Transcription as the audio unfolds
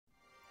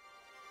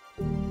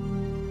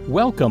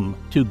Welcome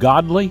to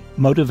Godly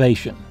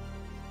Motivation.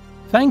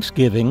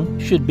 Thanksgiving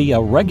should be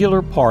a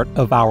regular part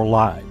of our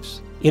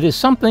lives. It is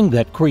something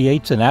that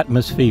creates an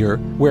atmosphere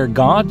where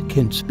God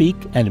can speak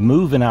and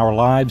move in our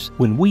lives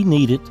when we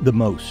need it the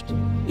most.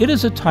 It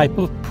is a type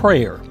of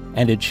prayer,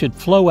 and it should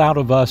flow out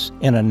of us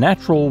in a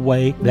natural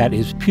way that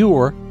is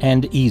pure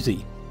and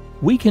easy.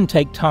 We can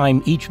take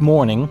time each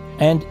morning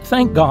and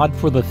thank God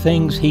for the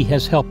things He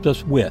has helped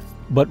us with.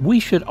 But we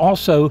should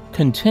also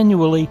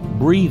continually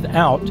breathe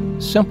out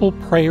simple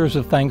prayers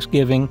of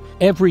thanksgiving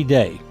every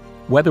day,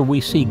 whether we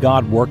see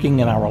God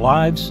working in our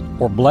lives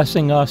or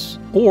blessing us,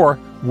 or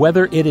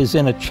whether it is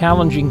in a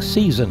challenging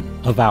season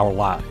of our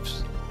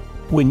lives.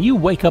 When you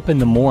wake up in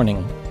the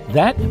morning,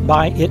 that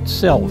by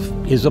itself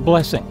is a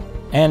blessing,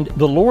 and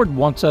the Lord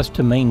wants us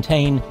to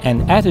maintain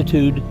an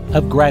attitude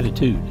of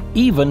gratitude,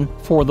 even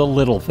for the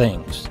little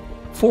things.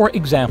 For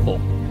example,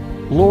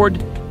 Lord,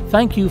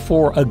 thank you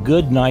for a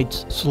good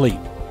night's sleep.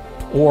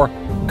 Or,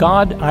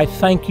 God, I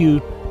thank you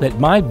that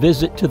my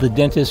visit to the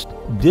dentist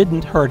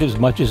didn't hurt as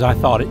much as I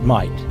thought it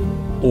might.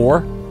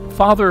 Or,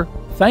 Father,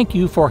 thank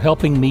you for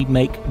helping me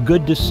make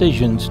good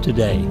decisions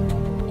today.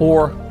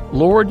 Or,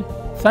 Lord,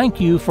 thank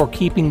you for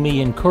keeping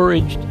me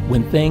encouraged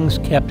when things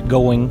kept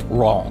going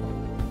wrong.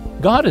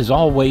 God is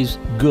always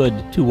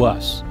good to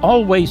us,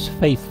 always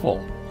faithful,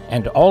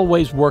 and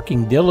always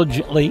working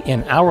diligently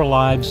in our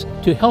lives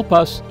to help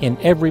us in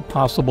every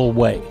possible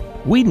way.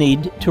 We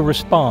need to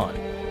respond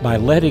by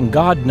letting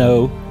God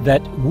know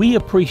that we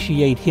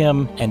appreciate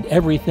Him and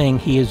everything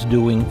He is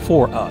doing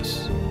for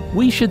us.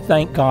 We should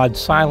thank God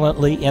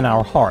silently in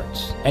our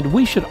hearts, and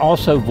we should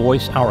also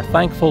voice our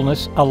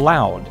thankfulness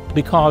aloud,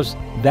 because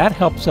that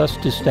helps us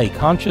to stay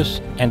conscious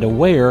and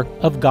aware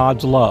of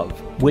God's love,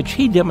 which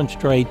He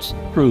demonstrates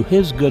through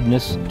His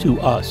goodness to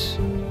us.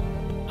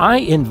 I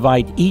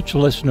invite each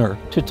listener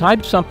to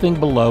type something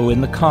below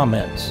in the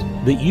comments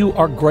that you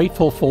are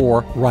grateful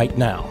for right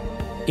now.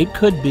 It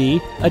could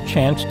be a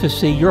chance to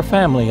see your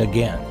family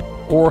again,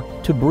 or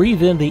to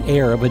breathe in the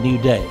air of a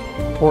new day,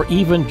 or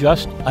even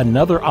just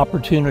another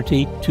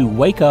opportunity to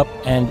wake up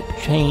and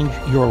change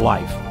your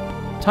life.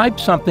 Type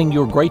something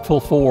you're grateful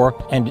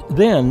for, and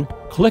then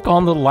click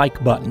on the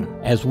like button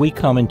as we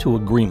come into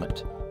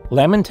agreement.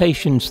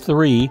 Lamentations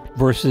 3,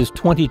 verses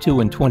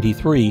 22 and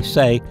 23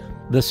 say,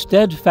 "The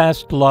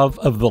steadfast love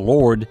of the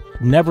Lord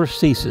never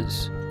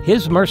ceases.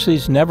 His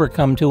mercies never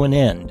come to an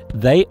end.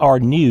 They are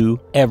new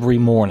every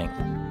morning."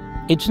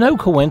 It's no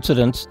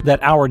coincidence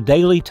that our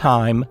daily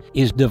time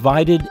is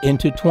divided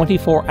into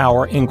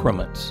 24-hour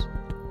increments.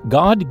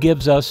 God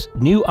gives us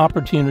new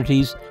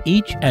opportunities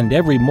each and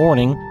every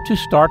morning to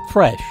start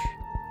fresh.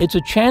 It's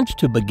a chance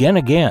to begin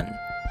again,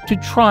 to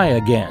try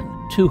again,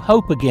 to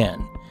hope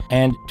again,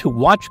 and to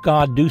watch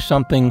God do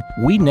something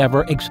we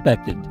never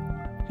expected.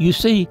 You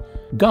see,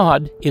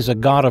 God is a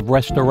God of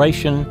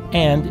restoration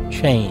and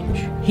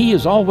change. He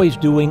is always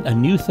doing a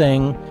new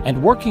thing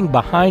and working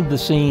behind the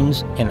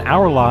scenes in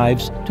our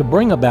lives to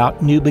bring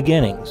about new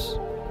beginnings.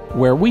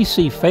 Where we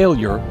see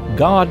failure,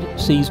 God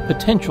sees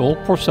potential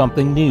for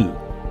something new.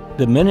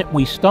 The minute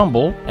we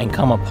stumble and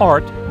come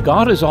apart,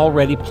 God is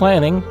already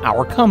planning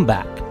our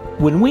comeback.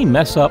 When we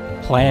mess up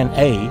plan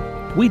A,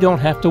 we don't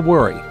have to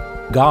worry.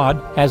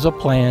 God has a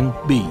plan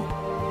B.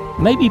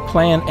 Maybe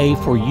plan A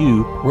for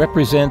you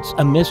represents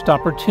a missed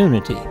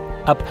opportunity,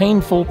 a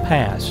painful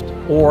past,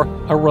 or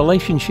a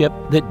relationship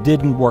that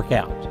didn't work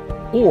out.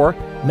 Or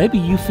maybe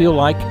you feel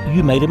like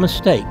you made a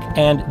mistake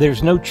and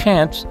there's no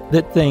chance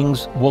that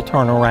things will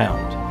turn around.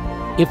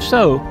 If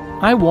so,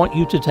 I want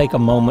you to take a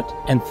moment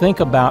and think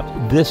about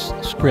this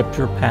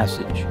scripture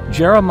passage,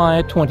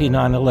 Jeremiah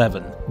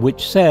 29:11,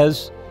 which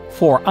says,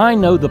 "For I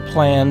know the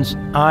plans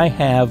I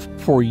have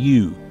for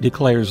you,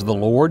 declares the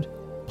Lord,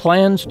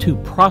 plans to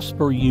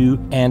prosper you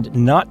and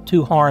not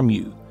to harm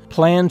you,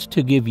 plans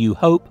to give you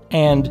hope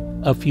and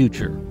a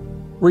future."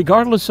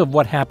 Regardless of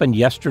what happened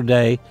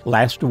yesterday,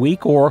 last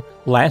week, or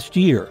last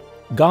year,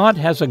 God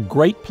has a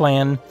great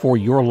plan for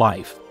your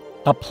life,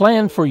 a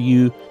plan for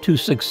you to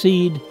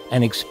succeed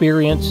and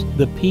experience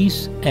the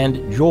peace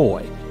and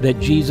joy that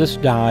Jesus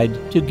died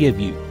to give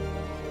you.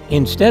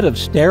 Instead of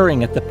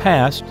staring at the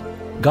past,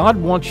 God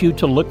wants you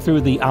to look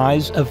through the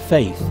eyes of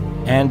faith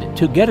and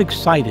to get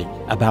excited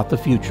about the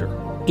future.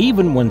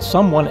 Even when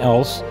someone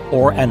else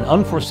or an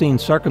unforeseen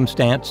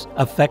circumstance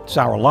affects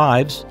our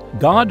lives,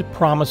 God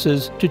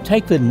promises to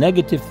take the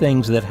negative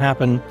things that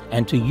happen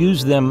and to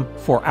use them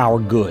for our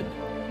good.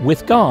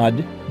 With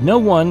God, no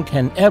one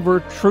can ever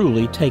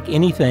truly take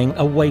anything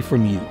away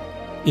from you.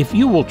 If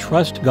you will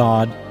trust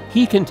God,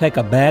 He can take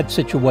a bad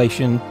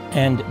situation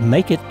and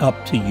make it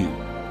up to you.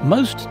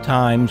 Most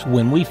times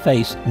when we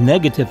face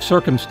negative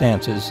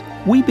circumstances,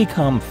 we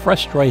become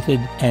frustrated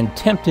and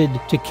tempted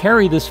to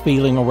carry this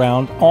feeling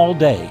around all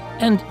day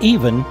and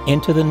even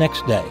into the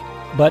next day.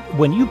 But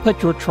when you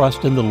put your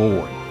trust in the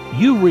Lord,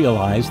 you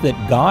realize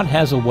that God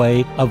has a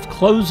way of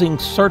closing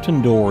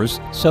certain doors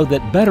so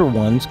that better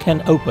ones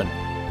can open.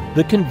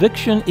 The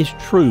conviction is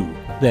true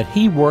that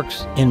He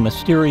works in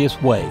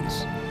mysterious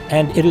ways,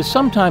 and it is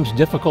sometimes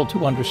difficult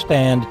to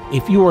understand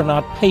if you are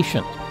not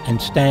patient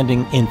and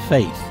standing in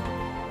faith.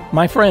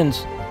 My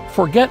friends,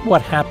 forget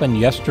what happened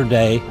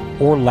yesterday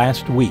or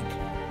last week.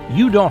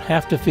 You don't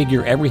have to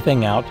figure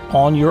everything out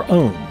on your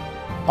own.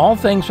 All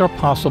things are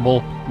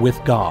possible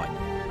with God.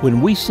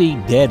 When we see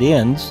dead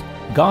ends,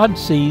 God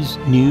sees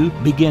new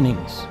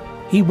beginnings.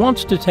 He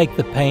wants to take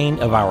the pain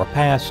of our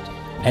past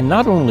and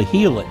not only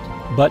heal it,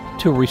 but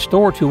to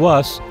restore to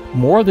us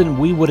more than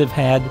we would have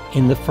had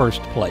in the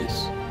first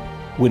place.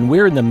 When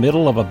we're in the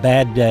middle of a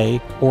bad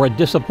day or a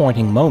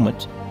disappointing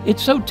moment,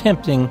 it's so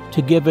tempting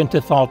to give in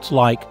to thoughts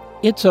like,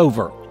 it's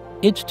over,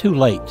 it's too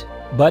late.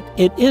 But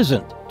it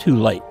isn't too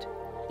late.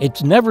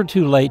 It's never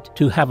too late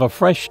to have a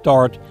fresh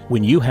start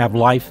when you have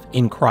life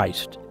in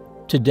Christ.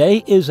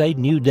 Today is a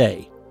new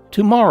day.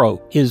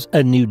 Tomorrow is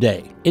a new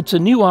day. It's a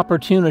new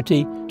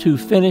opportunity to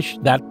finish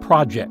that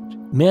project,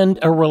 mend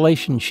a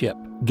relationship,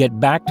 get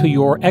back to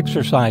your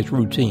exercise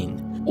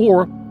routine,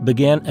 or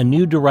begin a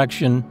new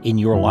direction in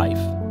your life.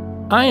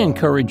 I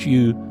encourage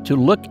you to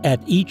look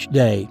at each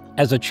day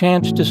as a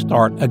chance to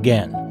start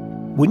again.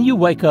 When you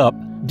wake up,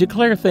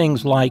 declare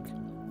things like,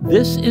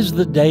 "This is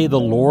the day the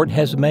Lord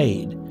has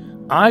made.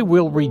 I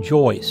will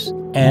rejoice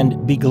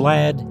and be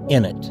glad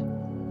in it."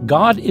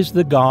 God is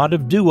the God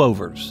of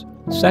do-overs,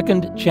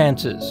 second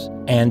chances,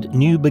 and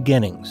new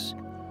beginnings.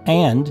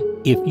 And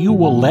if you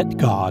will let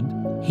God,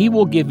 He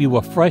will give you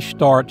a fresh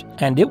start,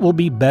 and it will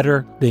be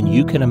better than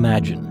you can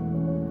imagine.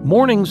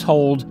 Mornings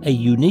hold a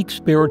unique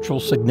spiritual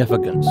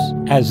significance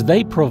as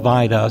they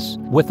provide us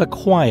with a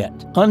quiet,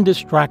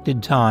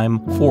 undistracted time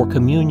for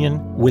communion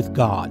with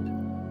God.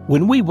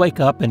 When we wake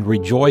up and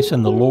rejoice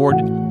in the Lord,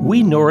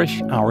 we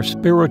nourish our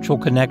spiritual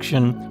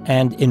connection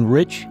and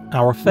enrich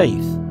our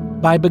faith.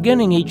 By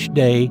beginning each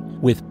day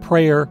with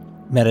prayer,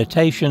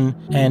 meditation,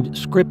 and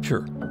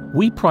Scripture,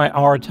 we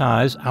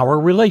prioritize our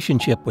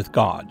relationship with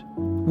God.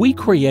 We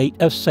create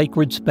a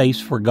sacred space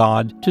for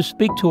God to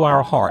speak to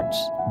our hearts,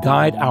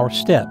 guide our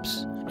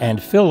steps,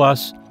 and fill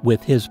us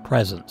with His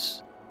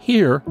presence.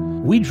 Here,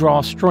 we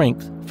draw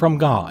strength from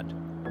God.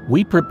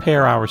 We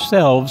prepare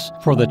ourselves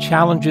for the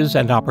challenges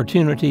and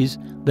opportunities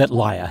that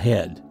lie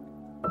ahead.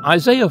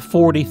 Isaiah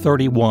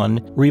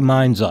 40:31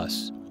 reminds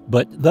us,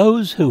 "But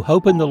those who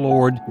hope in the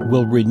Lord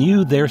will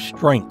renew their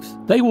strength.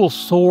 They will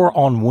soar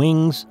on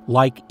wings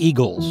like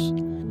eagles.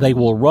 They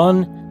will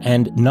run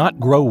and not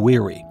grow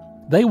weary.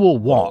 They will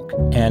walk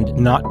and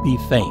not be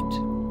faint."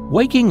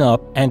 Waking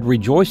up and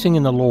rejoicing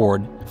in the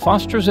Lord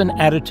fosters an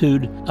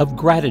attitude of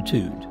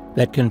gratitude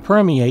that can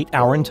permeate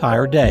our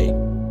entire day.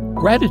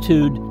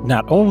 Gratitude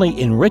not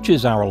only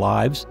enriches our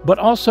lives, but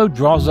also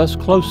draws us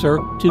closer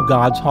to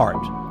God's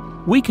heart.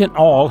 We can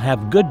all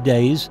have good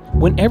days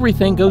when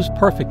everything goes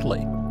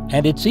perfectly,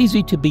 and it's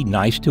easy to be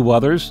nice to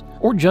others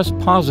or just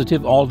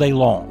positive all day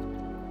long.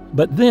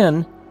 But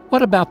then,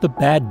 what about the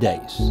bad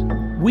days?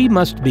 We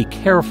must be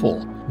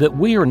careful that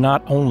we are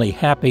not only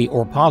happy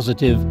or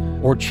positive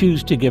or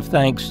choose to give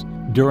thanks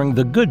during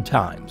the good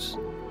times.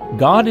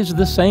 God is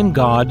the same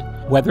God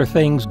whether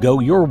things go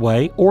your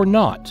way or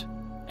not.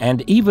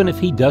 And even if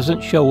He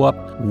doesn't show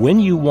up when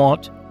you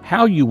want,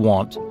 how you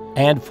want,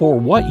 and for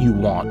what you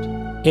want,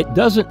 it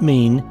doesn't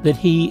mean that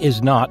He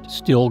is not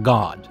still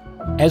God.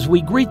 As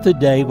we greet the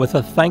day with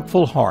a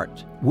thankful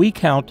heart, we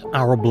count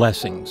our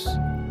blessings.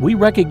 We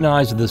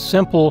recognize the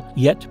simple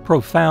yet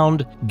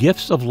profound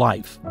gifts of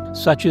life,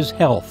 such as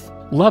health,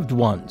 loved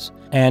ones,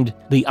 and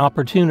the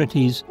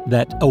opportunities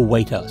that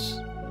await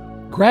us.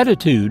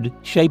 Gratitude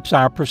shapes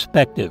our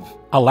perspective,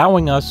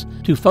 allowing us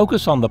to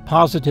focus on the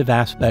positive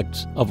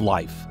aspects of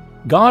life.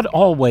 God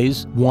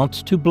always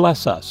wants to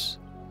bless us.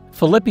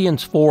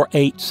 Philippians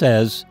 4:8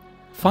 says,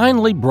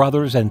 "Finally,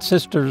 brothers and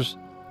sisters,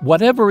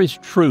 whatever is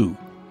true,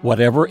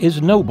 whatever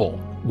is noble,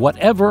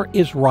 whatever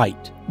is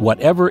right,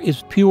 whatever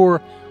is pure,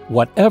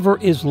 whatever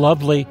is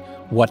lovely,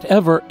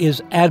 whatever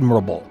is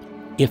admirable,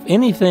 if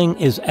anything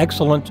is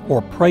excellent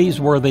or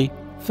praiseworthy,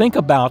 think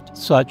about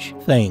such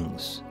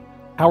things."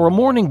 Our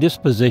morning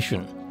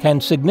disposition can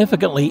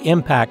significantly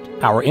impact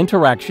our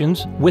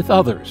interactions with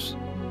others.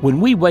 When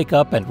we wake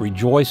up and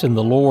rejoice in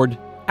the Lord,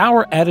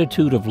 our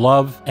attitude of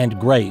love and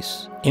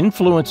grace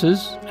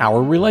influences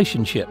our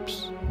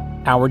relationships.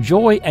 Our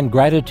joy and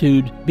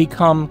gratitude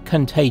become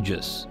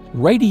contagious,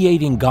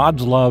 radiating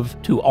God's love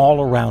to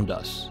all around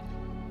us.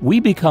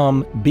 We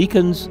become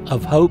beacons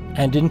of hope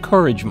and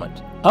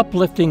encouragement,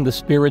 uplifting the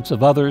spirits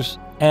of others,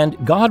 and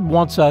God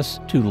wants us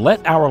to let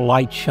our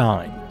light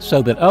shine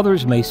so that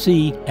others may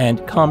see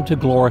and come to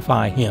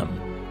glorify Him.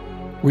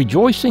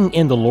 Rejoicing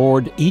in the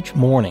Lord each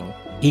morning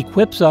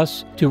equips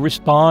us to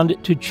respond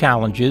to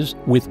challenges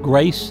with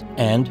grace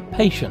and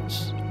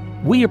patience.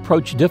 We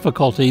approach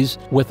difficulties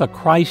with a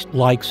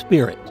Christ-like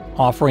spirit,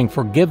 offering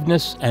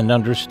forgiveness and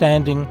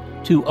understanding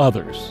to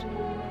others.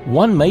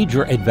 One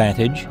major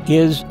advantage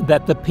is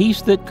that the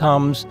peace that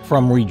comes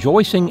from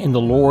rejoicing in the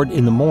Lord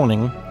in the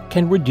morning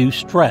can reduce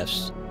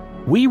stress.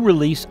 We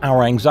release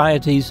our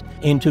anxieties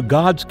into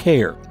God's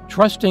care,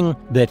 trusting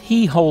that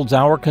He holds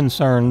our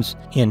concerns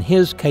in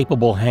His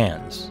capable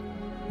hands.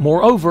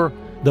 Moreover,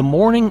 The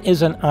morning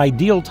is an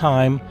ideal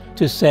time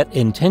to set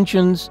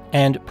intentions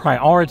and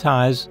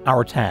prioritize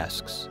our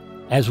tasks.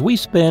 As we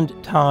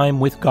spend time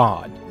with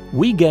God,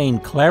 we gain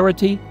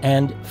clarity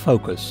and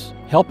focus,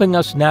 helping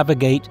us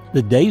navigate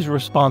the day's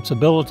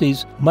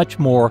responsibilities much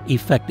more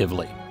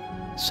effectively.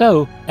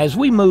 So, as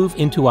we move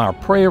into our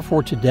prayer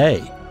for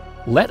today,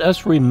 let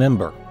us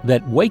remember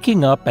that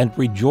waking up and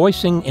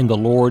rejoicing in the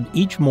Lord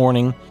each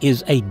morning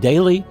is a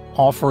daily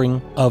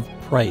offering of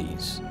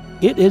praise.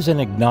 It is an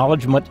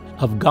acknowledgement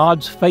of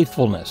God's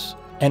faithfulness,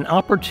 an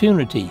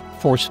opportunity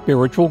for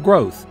spiritual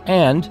growth,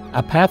 and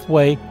a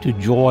pathway to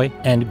joy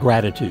and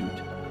gratitude.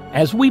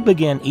 As we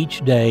begin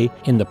each day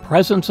in the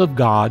presence of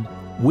God,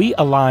 we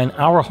align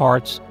our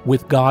hearts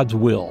with God's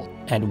will,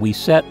 and we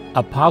set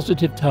a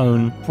positive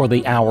tone for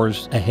the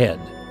hours ahead.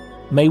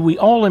 May we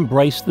all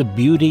embrace the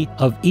beauty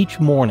of each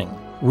morning,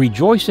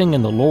 rejoicing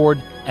in the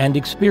Lord and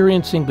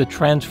experiencing the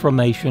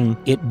transformation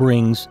it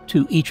brings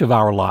to each of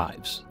our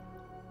lives.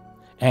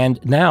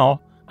 And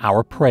now,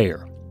 our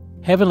prayer.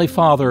 Heavenly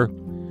Father,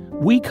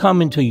 we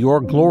come into your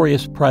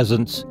glorious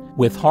presence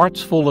with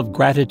hearts full of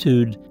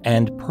gratitude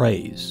and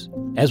praise.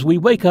 As we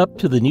wake up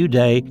to the new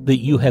day that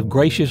you have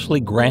graciously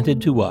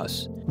granted to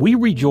us, we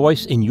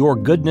rejoice in your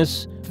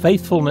goodness,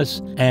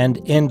 faithfulness,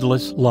 and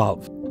endless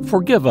love.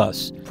 Forgive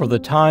us for the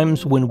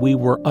times when we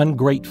were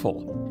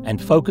ungrateful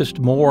and focused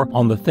more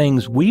on the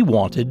things we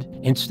wanted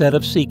instead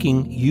of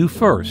seeking you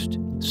first,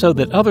 so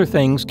that other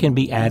things can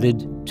be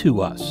added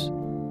to us.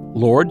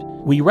 Lord,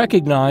 we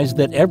recognize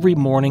that every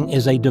morning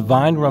is a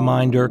divine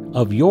reminder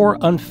of your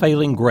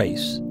unfailing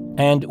grace,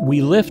 and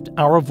we lift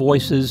our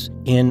voices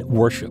in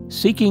worship,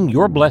 seeking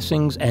your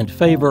blessings and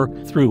favor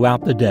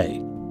throughout the day.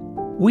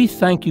 We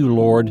thank you,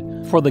 Lord,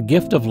 for the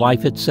gift of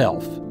life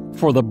itself,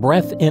 for the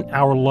breath in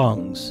our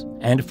lungs,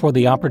 and for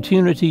the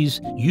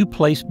opportunities you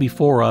place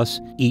before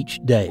us each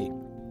day.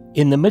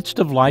 In the midst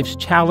of life's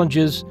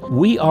challenges,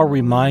 we are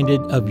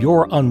reminded of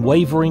your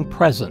unwavering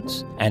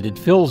presence, and it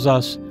fills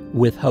us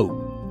with hope.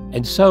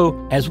 And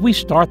so, as we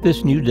start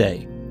this new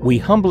day, we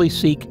humbly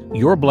seek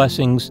your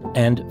blessings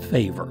and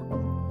favor.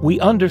 We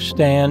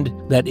understand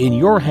that in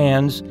your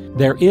hands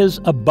there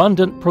is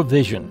abundant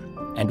provision,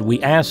 and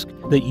we ask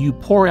that you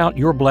pour out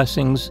your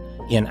blessings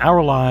in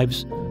our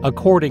lives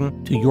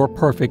according to your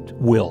perfect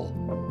will.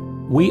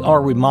 We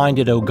are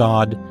reminded, O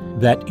God,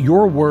 that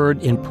your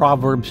word in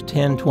Proverbs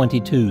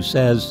 10:22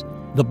 says,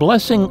 "The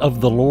blessing of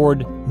the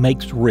Lord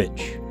makes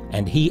rich,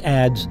 and he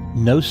adds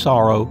no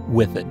sorrow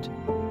with it."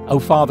 O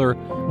Father,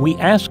 we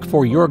ask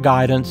for your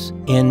guidance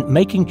in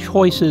making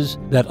choices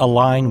that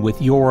align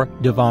with your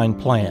divine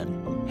plan.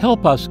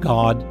 Help us,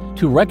 God,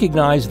 to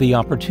recognize the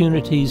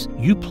opportunities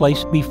you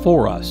place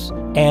before us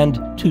and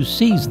to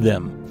seize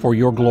them for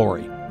your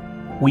glory.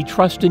 We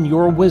trust in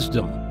your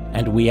wisdom,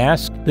 and we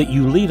ask that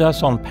you lead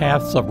us on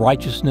paths of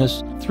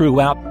righteousness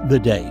throughout the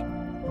day.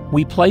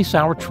 We place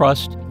our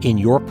trust in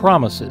your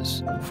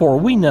promises, for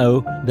we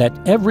know that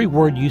every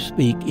word you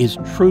speak is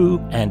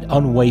true and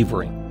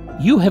unwavering.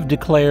 You have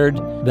declared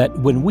that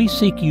when we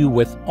seek you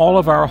with all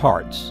of our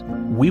hearts,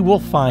 we will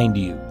find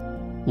you.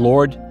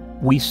 Lord,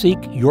 we seek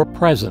your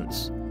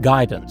presence,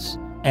 guidance,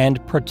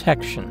 and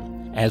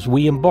protection as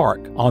we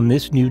embark on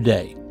this new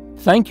day.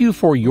 Thank you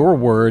for your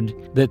word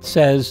that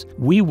says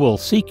we will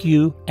seek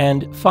you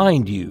and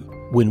find you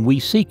when we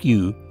seek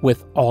you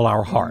with all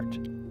our heart.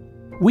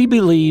 We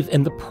believe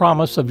in the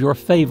promise of your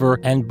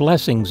favor and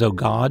blessings, O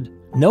God,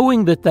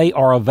 knowing that they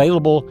are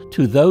available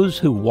to those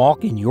who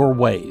walk in your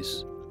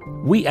ways.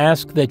 We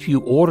ask that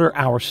you order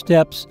our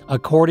steps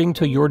according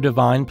to your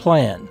divine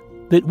plan,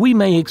 that we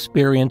may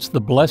experience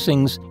the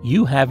blessings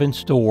you have in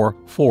store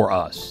for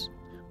us.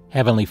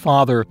 Heavenly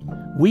Father,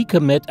 we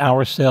commit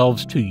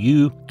ourselves to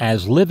you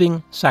as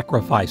living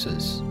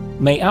sacrifices.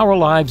 May our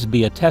lives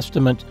be a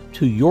testament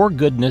to your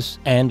goodness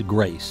and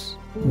grace.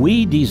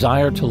 We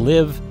desire to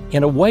live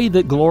in a way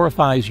that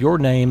glorifies your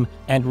name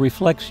and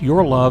reflects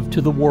your love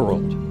to the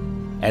world.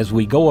 As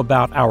we go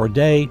about our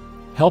day,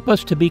 help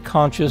us to be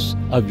conscious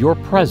of your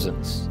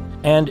presence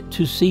and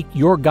to seek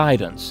your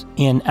guidance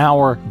in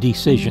our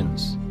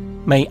decisions.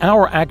 May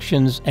our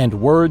actions and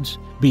words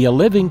be a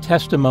living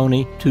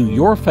testimony to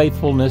your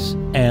faithfulness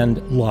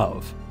and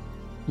love.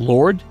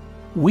 Lord,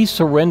 we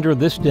surrender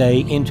this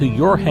day into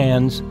your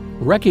hands,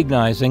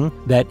 recognizing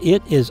that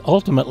it is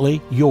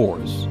ultimately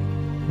yours.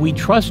 We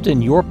trust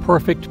in your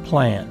perfect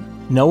plan,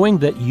 knowing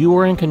that you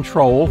are in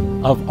control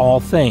of all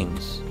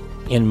things.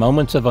 In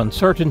moments of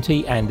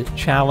uncertainty and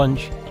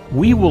challenge,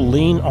 we will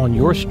lean on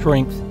your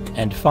strength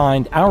and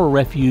find our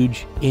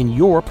refuge in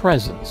your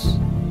presence.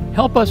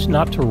 Help us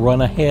not to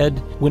run ahead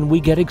when we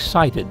get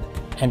excited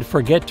and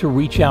forget to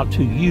reach out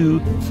to you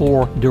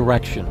for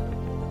direction.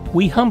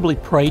 We humbly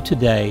pray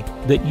today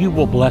that you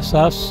will bless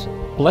us,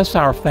 bless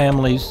our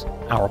families,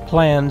 our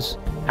plans,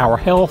 our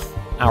health,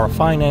 our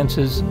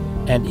finances,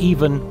 and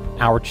even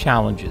our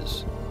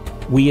challenges.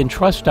 We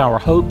entrust our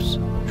hopes,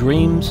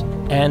 dreams,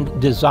 and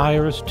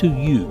desires to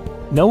you,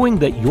 knowing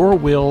that your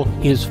will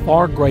is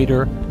far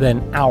greater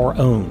than our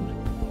own.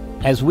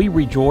 As we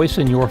rejoice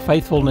in your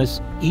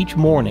faithfulness each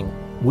morning,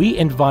 we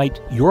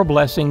invite your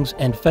blessings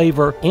and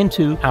favor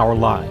into our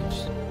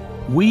lives.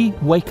 We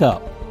wake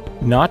up,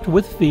 not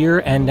with fear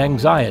and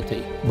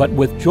anxiety, but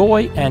with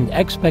joy and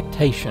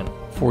expectation,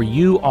 for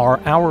you are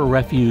our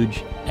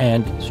refuge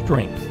and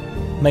strength.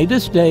 May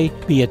this day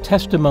be a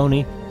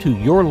testimony to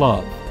your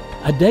love,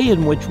 a day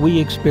in which we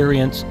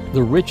experience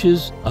the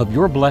riches of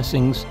your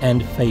blessings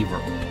and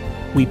favor.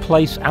 We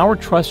place our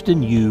trust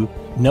in you,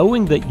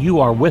 knowing that you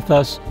are with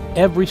us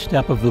every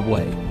step of the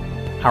way.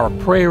 Our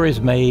prayer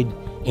is made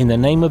in the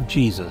name of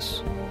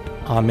Jesus.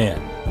 Amen.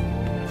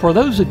 For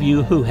those of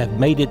you who have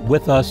made it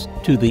with us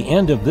to the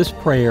end of this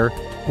prayer,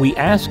 we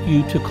ask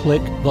you to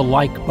click the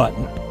like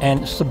button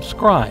and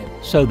subscribe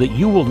so that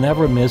you will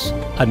never miss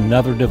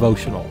another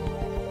devotional.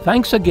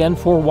 Thanks again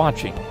for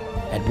watching,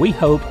 and we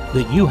hope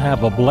that you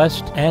have a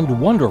blessed and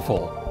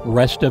wonderful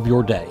rest of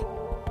your day.